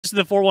This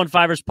is the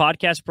 415ers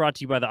podcast brought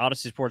to you by the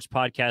Odyssey Sports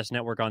Podcast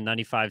Network on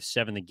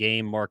 95.7 The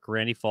Game. Mark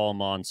Grandy, follow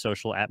him on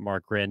social at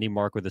Mark Grandy,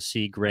 Mark with a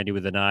C, Grandy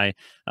with an I.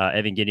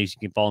 Evan Giddings, you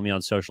can follow me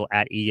on social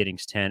at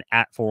eGiddings10,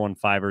 at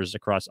 415ers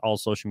across all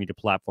social media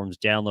platforms.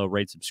 Download,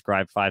 rate,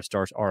 subscribe. 5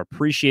 stars are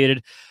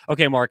appreciated.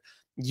 Okay, Mark,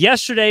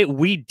 yesterday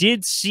we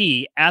did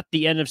see at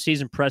the end of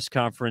season press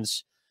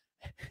conference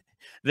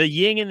the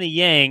yin and the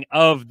yang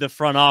of the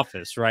front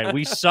office, right?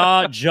 We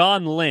saw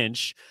John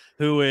Lynch,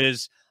 who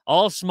is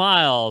all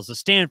smiles, a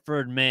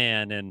Stanford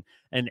man, and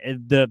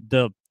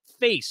the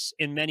face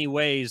in many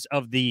ways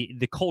of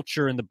the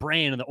culture and the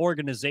brand and the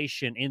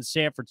organization in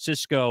San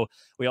Francisco.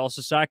 We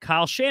also saw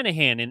Kyle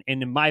Shanahan, and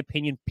in my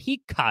opinion,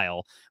 peak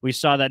Kyle. We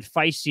saw that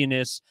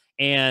feistiness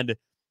and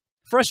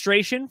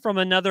frustration from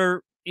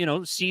another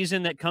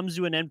season that comes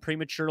to an end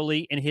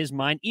prematurely in his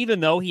mind, even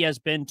though he has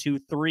been to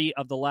 3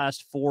 of the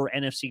last 4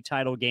 NFC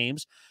title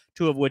games,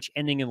 2 of which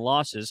ending in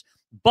losses.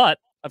 But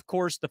of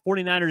course, the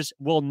 49ers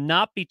will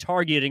not be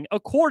targeting,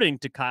 according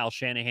to Kyle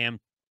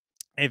Shanahan,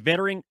 a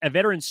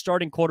veteran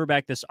starting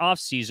quarterback this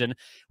offseason.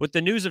 With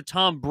the news of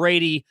Tom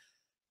Brady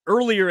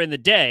earlier in the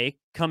day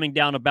coming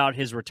down about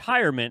his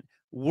retirement,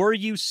 were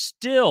you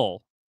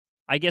still,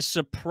 I guess,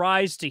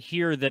 surprised to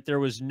hear that there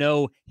was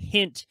no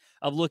hint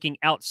of looking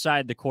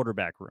outside the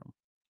quarterback room?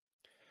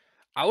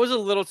 I was a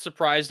little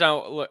surprised.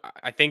 Now, look,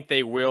 I think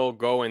they will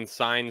go and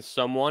sign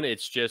someone.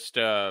 It's just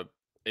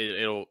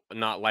it'll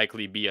not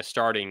likely be a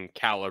starting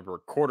caliber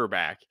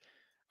quarterback.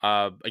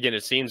 Again,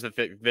 it seems that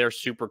they're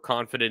super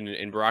confident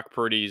in Brock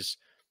Purdy's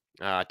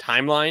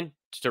timeline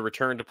to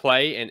return to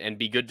play and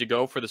be good to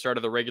go for the start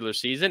of the regular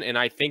season. And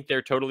I think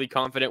they're totally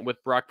confident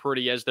with Brock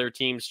Purdy as their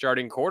team's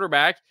starting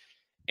quarterback.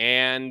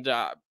 And,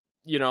 I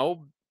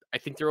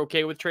think they're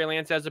okay with Trey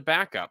Lance as a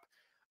backup.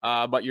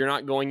 But you're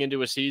not going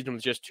into a season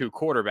with just 2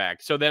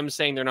 quarterbacks. So them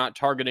saying they're not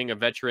targeting a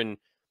veteran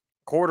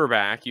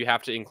quarterback, you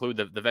have to include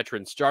the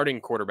veteran starting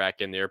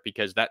quarterback in there,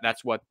 because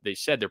that's what they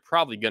said. They're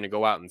probably going to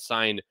go out and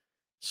sign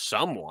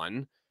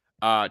someone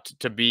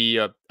to be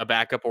a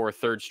backup or a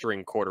third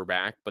string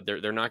quarterback, but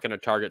they're not going to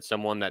target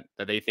someone that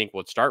they think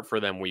will start for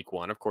them week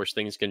 1. Of course,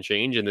 things can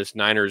change, and this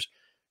Niners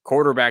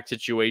quarterback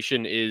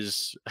situation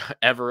is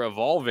ever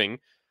evolving.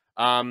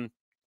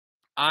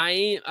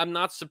 I am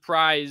not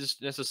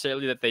surprised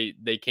necessarily that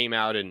they came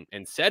out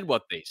and said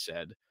what they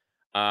said,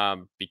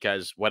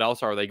 because what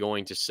else are they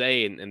going to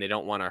say? And they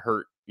don't want to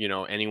hurt,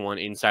 anyone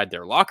inside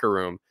their locker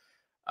room.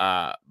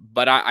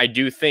 But I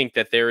do think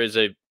that there is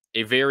a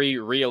very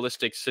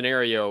realistic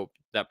scenario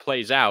that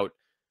plays out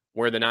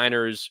where the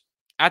Niners,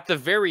 at the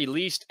very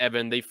least,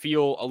 Evan, they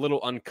feel a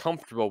little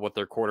uncomfortable with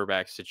their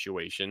quarterback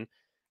situation,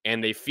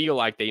 and they feel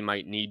like they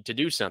might need to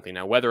do something.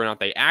 Now, whether or not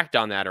they act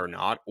on that or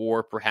not,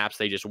 or perhaps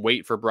they just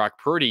wait for Brock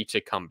Purdy to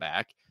come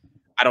back,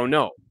 I don't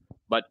know.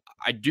 But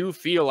I do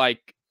feel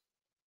like,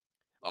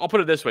 I'll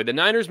put it this way. The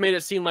Niners made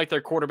it seem like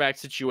their quarterback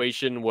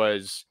situation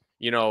was,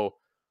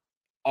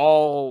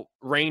 all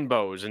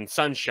rainbows and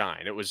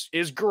sunshine.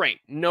 Is great.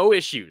 No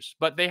issues.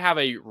 But they have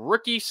a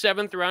rookie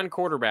 7th round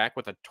quarterback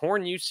with a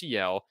torn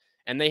UCL,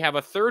 and they have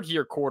a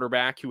 3rd-year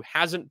quarterback who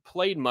hasn't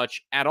played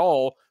much at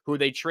all, who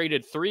they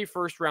traded 3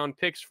 first-round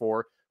picks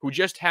for, who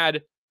just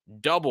had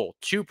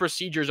 2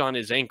 procedures on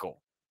his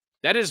ankle.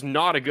 That is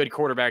not a good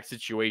quarterback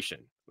situation.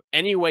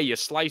 Any way you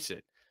slice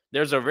it,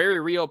 there's a very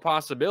real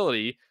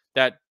possibility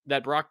that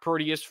Brock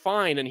Purdy is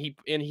fine, and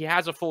he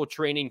has a full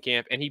training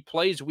camp, and he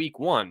plays week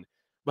 1.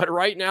 But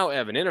right now,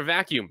 Evan, in a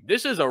vacuum,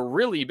 this is a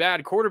really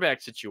bad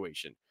quarterback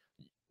situation.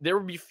 There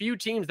would be few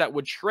teams that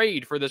would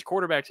trade for this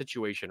quarterback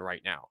situation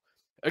right now.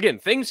 Again,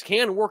 things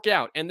can work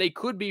out, and they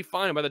could be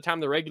fine by the time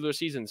the regular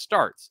season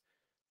starts.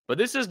 But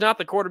this is not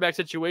the quarterback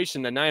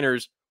situation the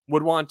Niners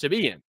would want to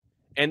be in.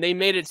 And they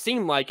made it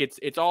seem like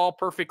it's all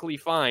perfectly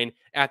fine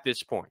at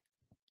this point.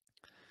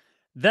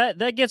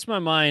 That gets my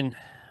mind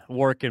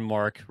working,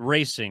 Mark,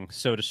 racing,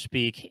 so to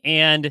speak.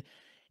 And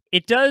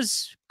it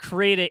does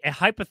create a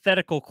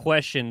hypothetical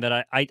question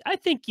that I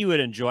think you would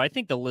enjoy. I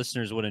think the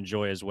listeners would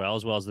enjoy as well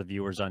as the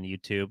viewers on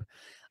YouTube.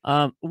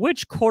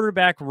 Which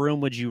quarterback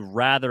room would you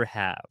rather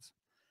have?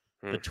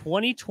 The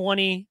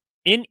 2020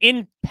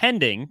 in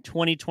pending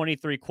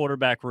 2023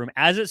 quarterback room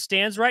as it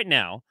stands right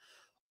now,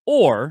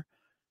 or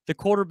the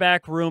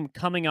quarterback room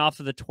coming off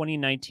of the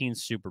 2019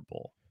 Super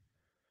Bowl?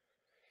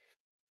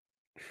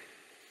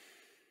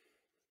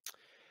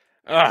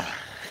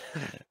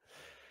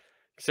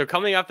 So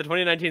coming off the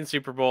 2019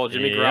 Super Bowl,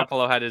 Jimmy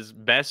Garoppolo had his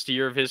best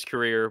year of his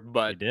career,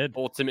 but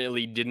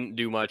ultimately didn't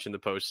do much in the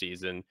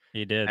postseason.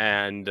 He did.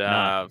 And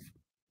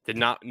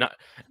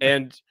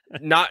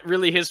not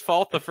really his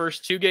fault the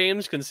first 2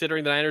 games,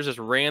 considering the Niners just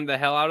ran the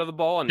hell out of the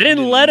ball. And they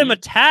didn't let him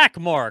attack,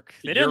 Mark.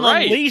 They didn't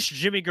unleash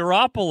Jimmy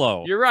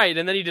Garoppolo. You're right.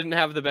 And then he didn't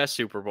have the best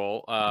Super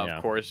Bowl.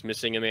 Of course,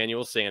 missing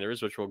Emmanuel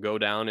Sanders, which will go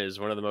down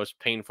as one of the most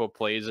painful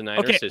plays in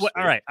Niners history.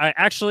 All right.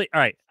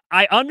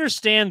 I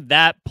understand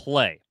that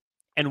play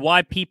and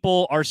why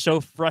people are so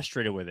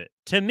frustrated with it.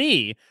 To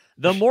me,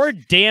 The more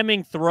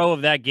damning throw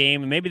of that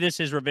game, and maybe this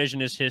is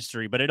revisionist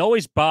history, but it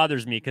always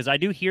bothers me because I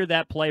do hear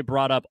that play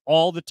brought up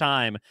all the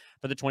time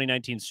for the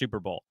 2019 Super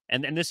Bowl.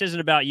 And this isn't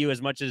about you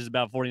as much as it's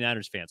about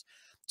 49ers fans.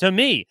 To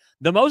me,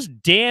 the most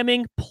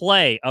damning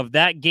play of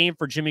that game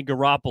for Jimmy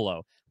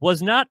Garoppolo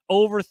was not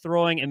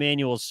overthrowing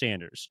Emmanuel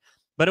Sanders,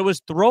 but it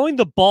was throwing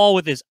the ball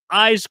with his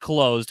eyes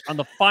closed on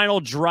the final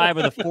drive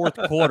of the fourth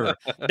quarter.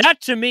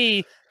 That, to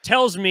me,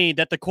 tells me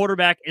that the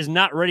quarterback is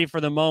not ready for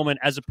the moment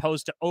as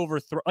opposed to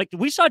overthrow. Like,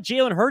 we saw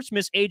Jalen Hurts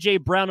miss A.J.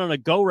 Brown on a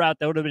go route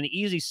that would have been an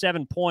easy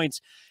 7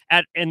 points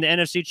in the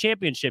NFC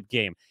Championship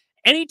game.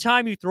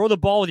 Anytime you throw the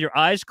ball with your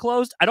eyes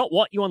closed, I don't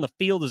want you on the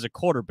field as a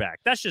quarterback.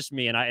 That's just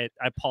me, and I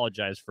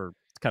apologize for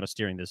kind of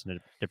steering this in a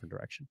different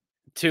direction.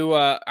 To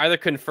either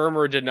confirm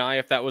or deny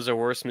if that was a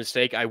worse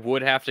mistake, I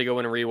would have to go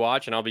in and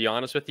rewatch. And I'll be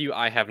honest with you,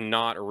 I have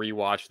not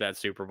rewatched that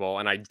Super Bowl,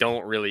 and I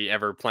don't really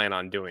ever plan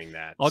on doing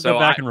that. I'll go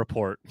back and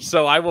report.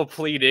 So I will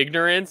plead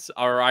ignorance,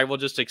 or I will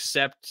just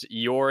accept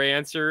your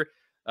answer.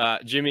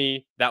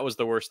 Jimmy, that was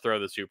the worst throw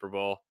of the Super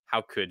Bowl.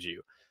 How could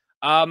you?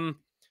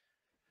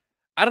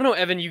 I don't know,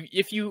 Evan.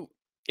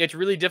 It's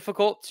really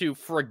difficult to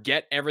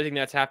forget everything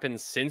that's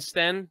happened since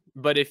then.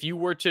 But if you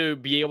were to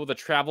be able to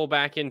travel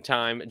back in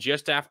time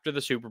just after the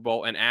Super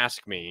Bowl and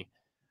ask me,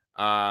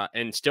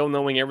 and still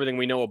knowing everything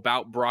we know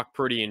about Brock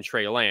Purdy and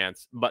Trey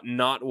Lance, but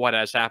not what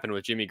has happened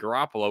with Jimmy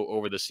Garoppolo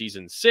over the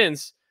season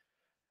since,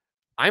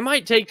 I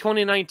might take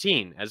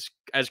 2019,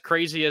 as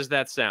crazy as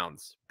that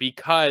sounds,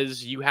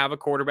 because you have a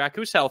quarterback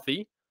who's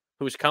healthy,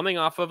 who's coming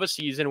off of a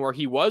season where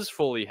he was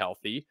fully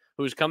healthy,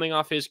 who's coming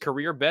off his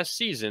career best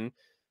season.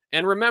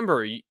 And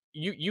remember,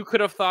 you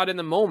could have thought in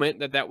the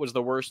moment that was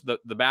the worst,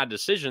 the bad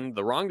decision,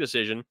 the wrong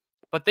decision,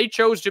 but they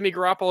chose Jimmy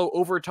Garoppolo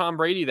over Tom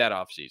Brady that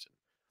offseason.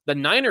 The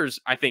Niners,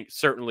 I think,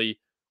 certainly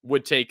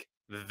would take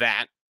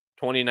that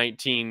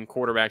 2019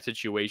 quarterback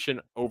situation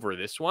over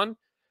this one.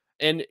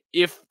 And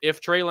if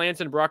Trey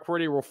Lance and Brock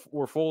Purdy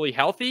were fully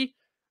healthy,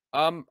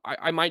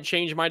 I might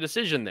change my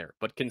decision there.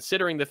 But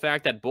considering the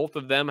fact that both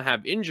of them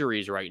have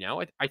injuries right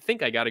now, I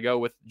think I got to go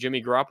with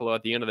Jimmy Garoppolo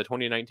at the end of the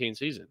 2019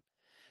 season.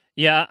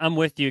 Yeah, I'm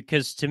with you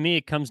because to me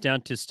it comes down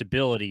to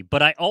stability.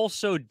 But I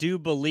also do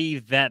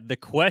believe that the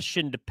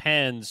question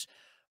depends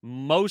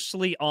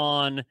mostly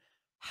on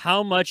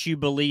how much you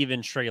believe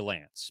in Trey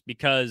Lance.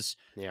 Because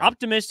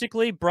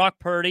optimistically, Brock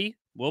Purdy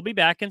will be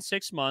back in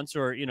 6 months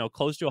or,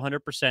 close to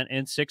 100%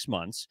 in 6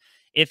 months.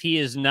 If he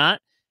is not,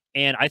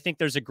 and I think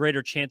there's a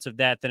greater chance of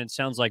that than it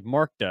sounds like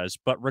Mark does.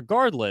 But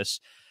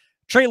regardless,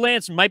 Trey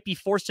Lance might be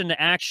forced into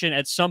action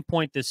at some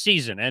point this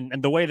season.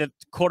 And the way that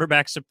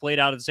quarterbacks have played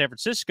out in San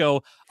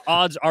Francisco,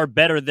 odds are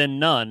better than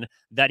none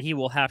that he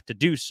will have to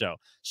do so.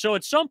 So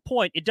at some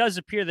point, it does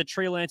appear that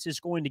Trey Lance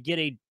is going to get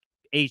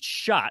a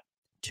shot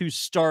to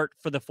start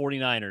for the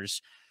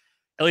 49ers.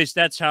 At least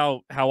that's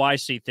how I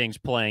see things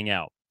playing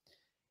out.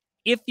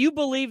 If you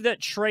believe that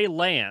Trey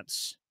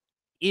Lance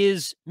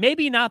is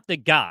maybe not the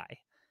guy,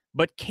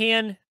 but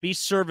can be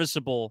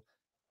serviceable,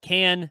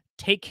 can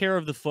take care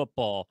of the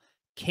football,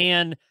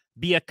 can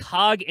be a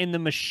cog in the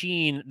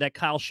machine that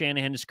Kyle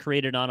Shanahan has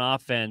created on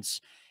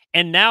offense,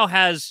 and now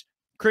has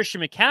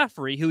Christian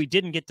McCaffrey, who he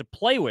didn't get to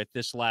play with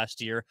this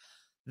last year,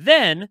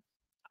 then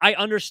I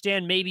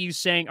understand maybe you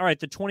saying, all right,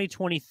 the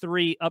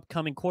 2023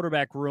 upcoming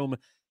quarterback room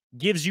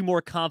gives you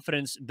more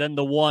confidence than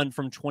the one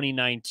from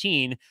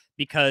 2019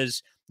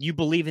 because you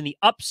believe in the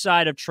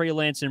upside of Trey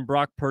Lance and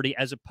Brock Purdy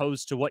as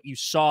opposed to what you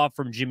saw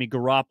from Jimmy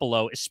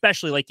Garoppolo,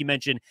 especially like you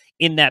mentioned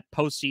in that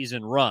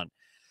postseason run.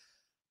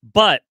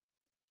 But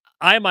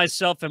I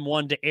myself am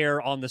one to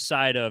err on the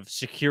side of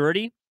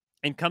security.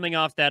 And coming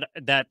off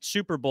that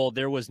Super Bowl,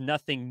 there was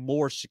nothing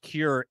more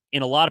secure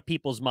in a lot of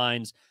people's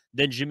minds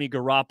than Jimmy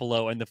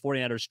Garoppolo and the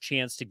 49ers'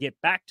 chance to get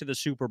back to the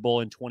Super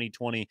Bowl in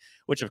 2020,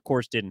 which of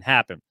course didn't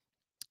happen.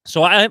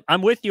 So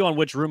I'm with you on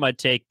which room I'd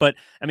take. But,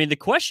 I mean, the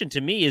question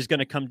to me is going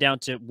to come down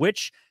to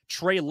which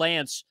Trey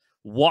Lance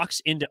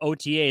walks into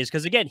OTAs.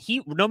 Because, again,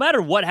 no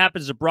matter what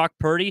happens to Brock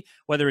Purdy,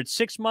 whether it's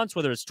 6 months,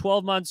 whether it's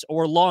 12 months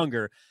or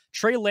longer,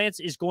 Trey Lance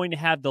is going to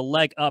have the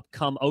leg up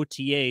come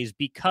OTAs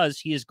because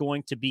he is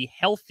going to be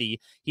healthy.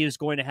 He is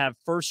going to have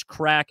first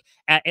crack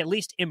at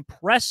least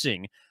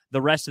impressing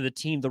the rest of the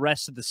team, the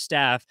rest of the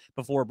staff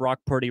before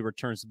Brock Purdy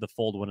returns to the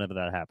fold whenever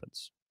that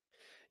happens.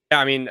 Yeah,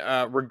 I mean,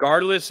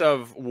 regardless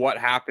of what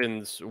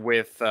happens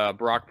with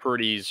Brock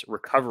Purdy's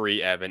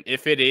recovery, Evan,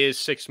 if it is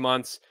 6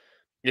 months,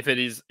 if it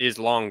is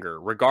longer,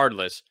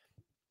 regardless,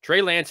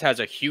 Trey Lance has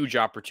a huge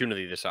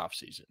opportunity this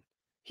offseason.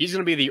 He's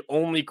going to be the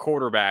only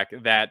quarterback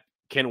that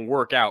can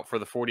work out for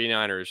the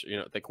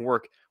 49ers, that can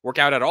work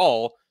out at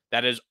all,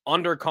 that is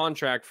under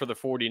contract for the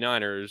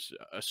 49ers,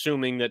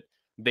 assuming that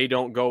they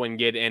don't go and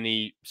get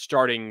any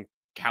starting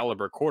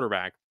caliber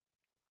quarterback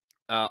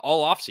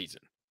all offseason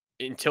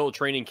until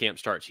training camp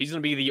starts. He's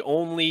going to be the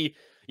only,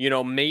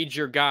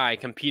 major guy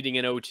competing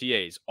in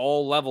OTAs,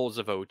 all levels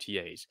of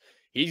OTAs.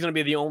 He's going to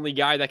be the only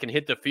guy that can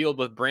hit the field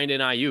with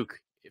Brandon Ayuk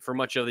for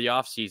much of the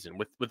offseason,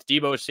 with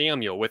Deebo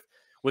Samuel, with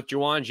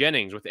Juwan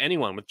Jennings, with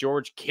anyone, with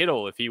George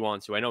Kittle if he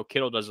wants to. I know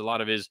Kittle does a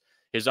lot of his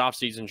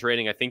offseason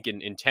trading, I think,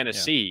 in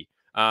Tennessee.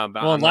 But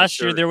Well, I'm and not last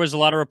year sure. there was a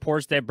lot of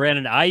reports that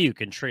Brandon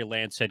Ayuk and Trey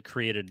Lance had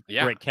created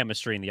Yeah. great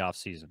chemistry in the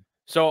offseason.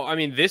 So, I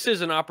mean, this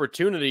is an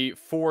opportunity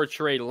for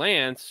Trey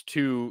Lance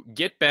to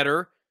get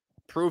better,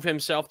 prove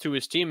himself to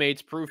his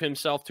teammates, prove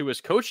himself to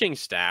his coaching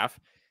staff.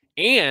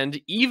 And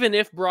even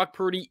if Brock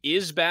Purdy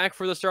is back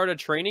for the start of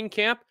training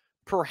camp,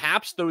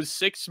 perhaps those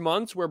 6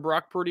 months where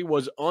Brock Purdy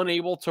was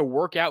unable to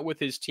work out with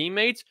his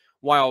teammates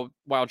while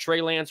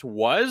Trey Lance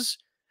was,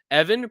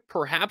 Evan,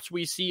 perhaps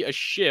we see a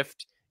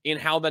shift in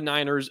how the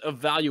Niners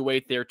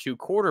evaluate their two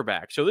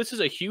quarterbacks. So this is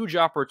a huge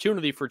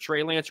opportunity for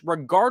Trey Lance,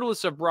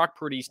 regardless of Brock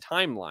Purdy's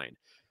timeline.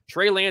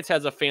 Trey Lance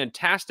has a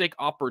fantastic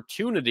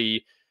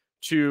opportunity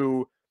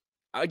to,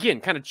 again,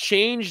 kind of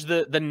change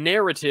the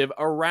narrative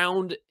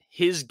around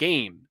his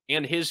game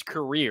and his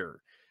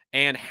career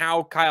and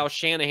how Kyle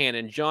Shanahan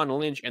and John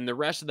Lynch and the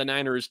rest of the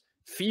Niners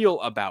feel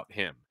about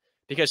him,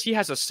 because he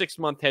has a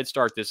 6-month head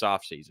start this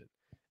offseason.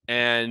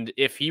 And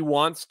if he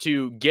wants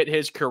to get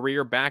his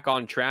career back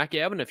on track,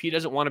 Evan, if he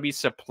doesn't want to be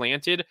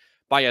supplanted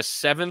by a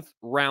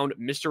 7th-round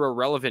Mr.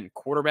 Irrelevant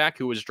quarterback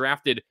who was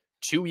drafted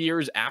 2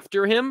 years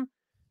after him,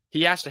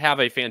 he has to have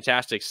a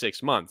fantastic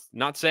 6 months.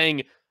 Not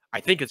saying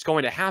I think it's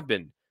going to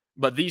happen,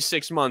 but these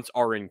 6 months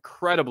are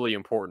incredibly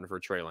important for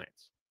Trey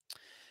Lance.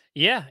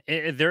 Yeah,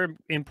 they're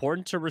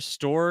important to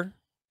restore,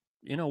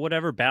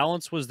 whatever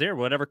balance was there,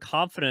 whatever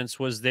confidence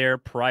was there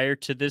prior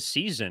to this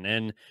season.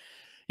 And,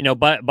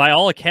 by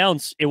all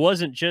accounts, it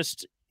wasn't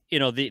just,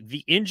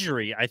 the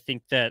injury, I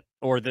think that,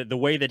 or the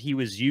way that he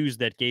was used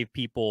that gave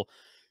people,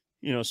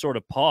 sort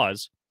of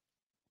pause.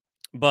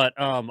 But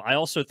I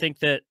also think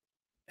that,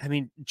 I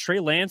mean,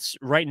 Trey Lance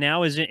right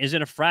now is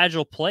in a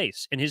fragile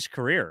place in his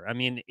career. I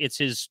mean, it's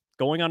his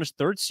going on his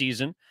 3rd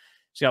season.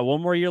 He's got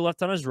 1 more year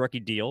left on his rookie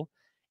deal.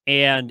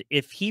 And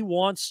if he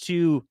wants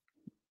to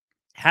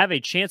have a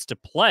chance to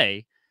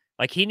play,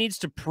 like, he needs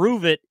to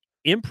prove it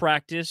in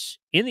practice,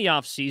 in the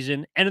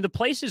offseason, and in the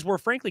places where,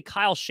 frankly,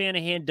 Kyle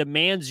Shanahan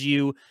demands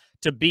you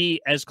to be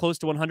as close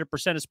to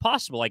 100% as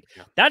possible. Like,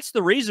 that's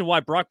the reason why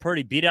Brock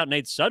Purdy beat out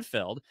Nate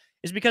Sudfeld,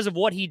 is because of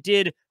what he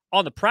did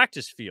on the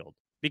practice field,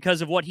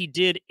 because of what he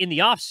did in the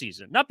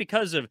offseason, not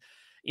because of,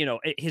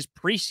 his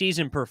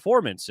preseason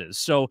performances.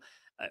 So,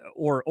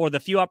 or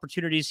the few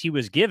opportunities he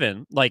was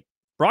given. Like,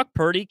 Brock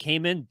Purdy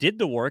came in, did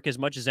the work as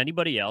much as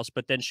anybody else,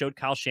 but then showed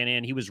Kyle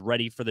Shanahan he was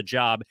ready for the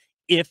job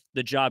if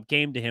the job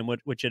came to him,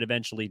 which it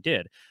eventually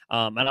did.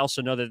 And I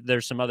also know that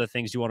there's some other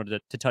things you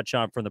wanted to touch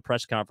on from the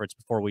press conference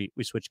before we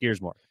switch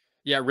gears more.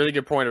 Yeah, really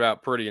good point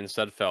about Purdy and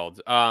Sudfeld.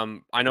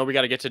 I know we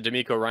got to get to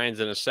D'Amico Ryans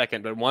in a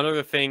second, but one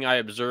other thing I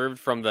observed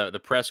from the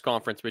press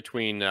conference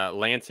between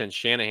Lance and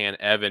Shanahan,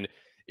 Evan,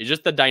 is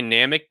just the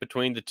dynamic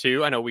between the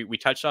two. I know we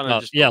touched on it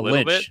just a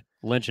little bit.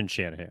 Lynch and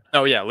Shanahan.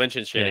 Oh, yeah, Lynch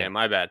and Shanahan, Yeah.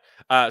 my bad.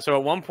 So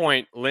at one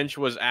point, Lynch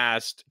was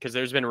asked, because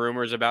there's been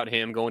rumors about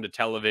him going to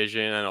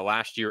television, and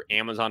last year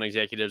Amazon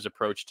executives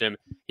approached him.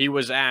 He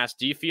was asked,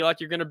 do you feel like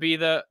you're going to be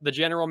the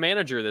general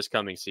manager this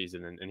coming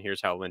season? And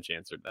here's how Lynch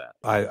answered that.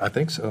 I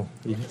think so.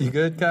 You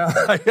good, Kyle?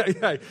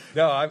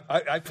 No,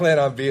 I plan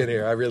on being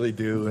here. I really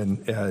do,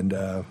 and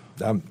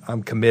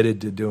I'm committed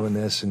to doing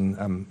this, and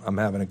I'm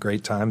having a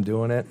great time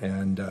doing it,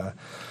 and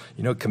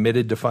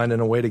committed to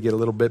finding a way to get a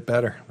little bit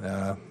better.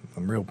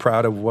 I'm real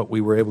proud of what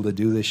we were able to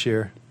do this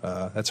year.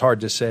 That's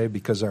hard to say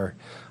because our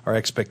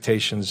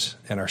expectations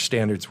and our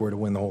standards were to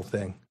win the whole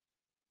thing.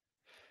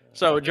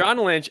 So John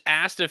Lynch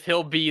asked if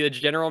he'll be the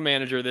general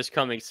manager this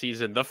coming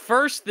season. The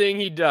first thing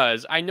he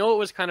does, I know it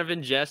was kind of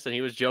in jest and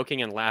he was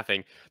joking and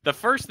laughing. The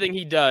first thing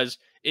he does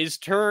is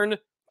turn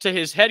to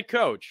his head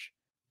coach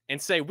and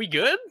say, "We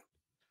good?"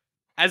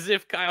 As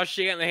if Kyle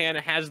Shanahan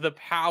has the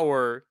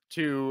power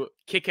to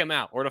kick him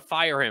out or to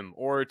fire him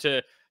or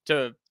to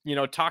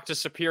talk to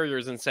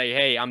superiors and say,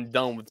 "Hey, I'm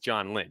done with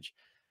John Lynch."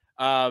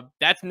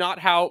 That's not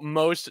how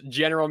most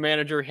general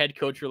manager head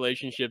coach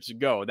relationships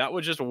go. That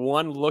was just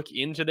one look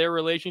into their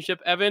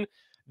relationship, Evan.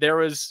 There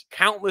was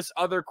countless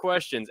other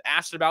questions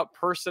asked about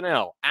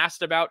personnel,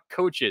 asked about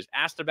coaches,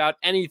 asked about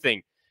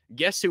anything.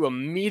 Guess who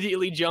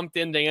immediately jumped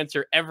in to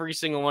answer every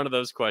single one of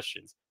those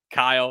questions?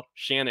 Kyle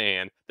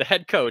Shanahan, the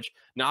head coach,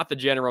 not the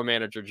general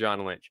manager,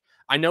 John Lynch.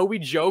 I know we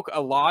joke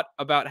a lot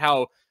about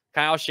how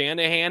Kyle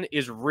Shanahan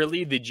is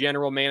really the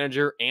general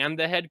manager and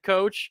the head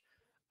coach.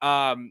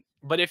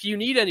 But if you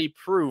need any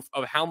proof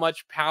of how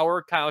much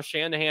power Kyle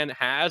Shanahan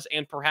has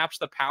and perhaps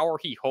the power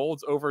he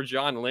holds over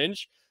John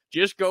Lynch,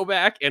 just go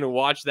back and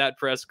watch that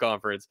press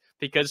conference,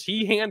 because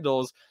he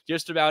handles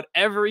just about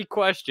every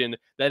question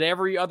that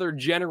every other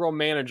general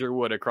manager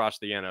would across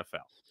the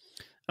NFL.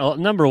 Well,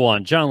 number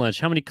one, John Lynch,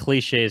 how many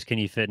cliches can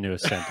you fit into a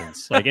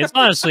sentence? Like, it's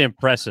honestly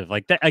impressive.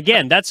 Like, that,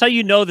 again, that's how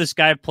you know this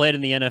guy played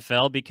in the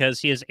NFL, because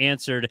he has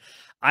answered,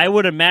 I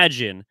would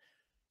imagine,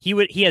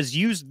 he has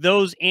used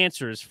those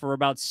answers for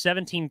about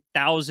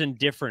 17,000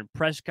 different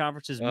press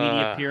conferences,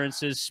 media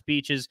appearances,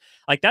 speeches.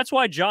 Like, that's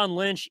why John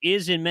Lynch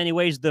is in many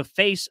ways the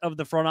face of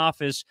the front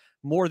office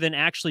more than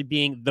actually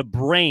being the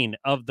brain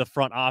of the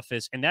front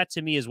office. And that,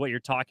 to me, is what you're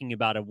talking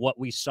about and what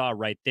we saw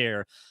right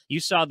there. You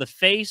saw the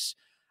face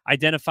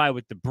identify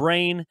with the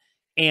brain,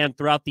 And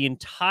throughout the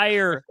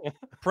entire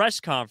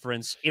press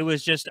conference, it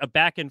was just a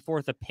back and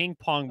forth, a ping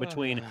pong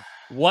between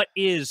what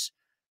is,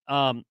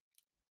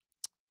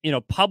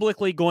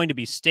 publicly going to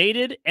be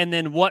stated, and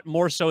then what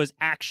more so is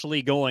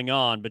actually going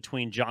on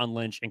between John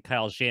Lynch and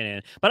Kyle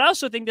Shanahan. But I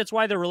also think that's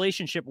why the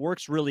relationship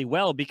works really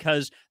well,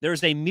 because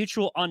there's a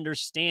mutual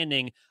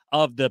understanding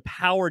of the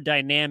power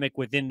dynamic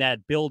within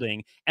that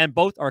building, and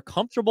both are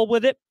comfortable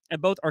with it,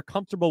 and both are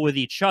comfortable with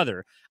each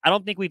other. I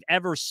don't think we've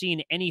ever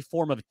seen any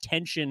form of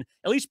tension,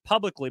 at least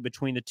publicly,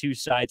 between the two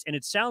sides. And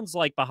it sounds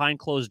like behind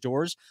closed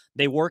doors,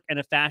 they work in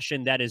a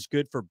fashion that is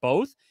good for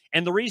both.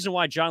 And the reason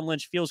why John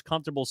Lynch feels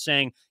comfortable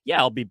saying, yeah,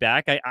 I'll be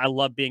back. I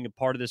love being a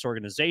part of this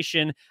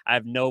organization. I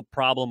have no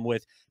problem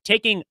with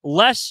taking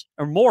less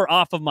or more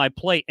off of my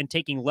plate and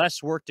taking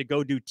less work to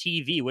go do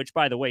TV, which,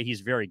 by the way,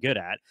 he's very good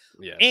at.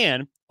 Yes.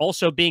 And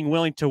also being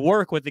willing to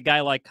work with a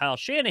guy like Kyle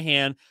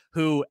Shanahan,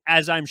 who,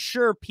 as I'm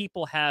sure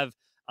people have,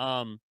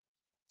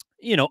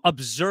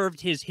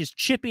 observed his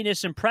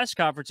chippiness in press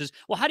conferences.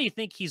 Well, how do you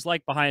think he's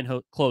like behind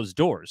closed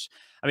doors?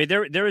 I mean,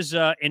 there is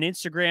an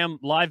Instagram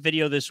live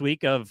video this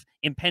week of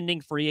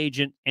impending free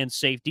agent and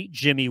safety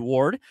Jimmy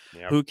Ward,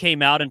 who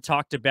came out and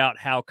talked about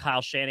how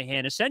Kyle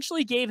Shanahan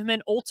essentially gave him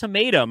an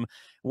ultimatum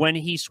when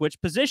he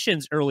switched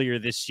positions earlier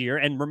this year.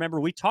 And remember,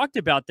 we talked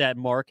about that,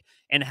 Mark,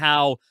 and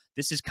how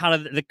this is kind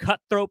of the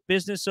cutthroat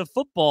business of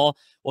football.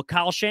 Well,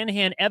 Kyle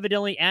Shanahan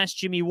evidently asked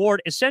Jimmy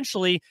Ward,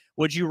 essentially,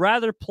 would you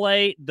rather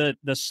play the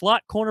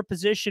slot corner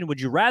position? Would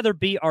you rather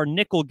be our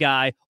nickel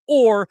guy?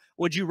 Or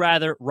would you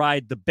rather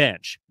ride the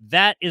bench?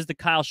 That is the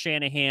Kyle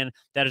Shanahan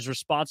that is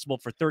responsible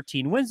for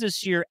 13 wins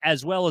this year,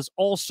 as well as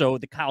also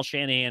the Kyle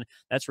Shanahan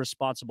that's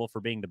responsible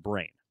for being the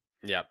brain.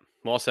 Yep.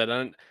 Well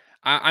said.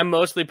 I'm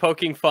mostly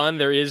poking fun.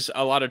 There is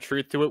a lot of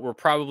truth to it. We're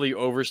probably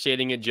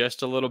overstating it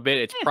just a little bit.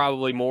 It's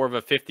probably more of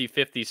a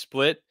 50-50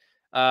 split.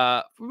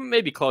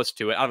 Maybe close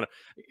to it. I don't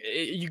know.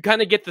 You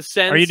kind of get the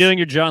sense. Are you doing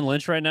your John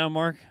Lynch right now,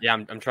 Mark? Yeah,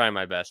 I'm trying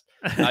my best.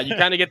 You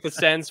kind of get the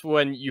sense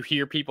when you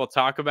hear people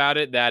talk about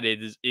it that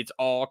it's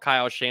all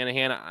Kyle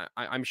Shanahan.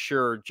 I'm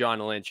sure John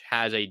Lynch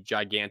has a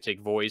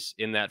gigantic voice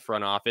in that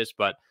front office,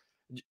 but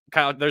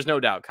Kyle, there's no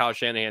doubt Kyle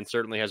Shanahan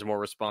certainly has more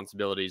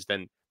responsibilities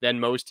than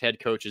most head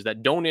coaches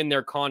that don't in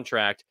their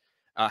contract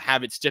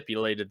have it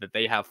stipulated that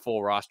they have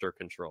full roster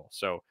control.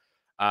 So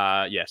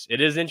yes, it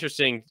is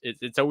interesting.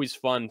 It's always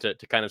fun to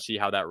kind of see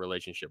how that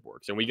relationship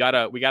works. And we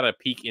gotta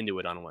peek into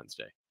it on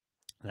Wednesday.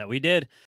 That we did.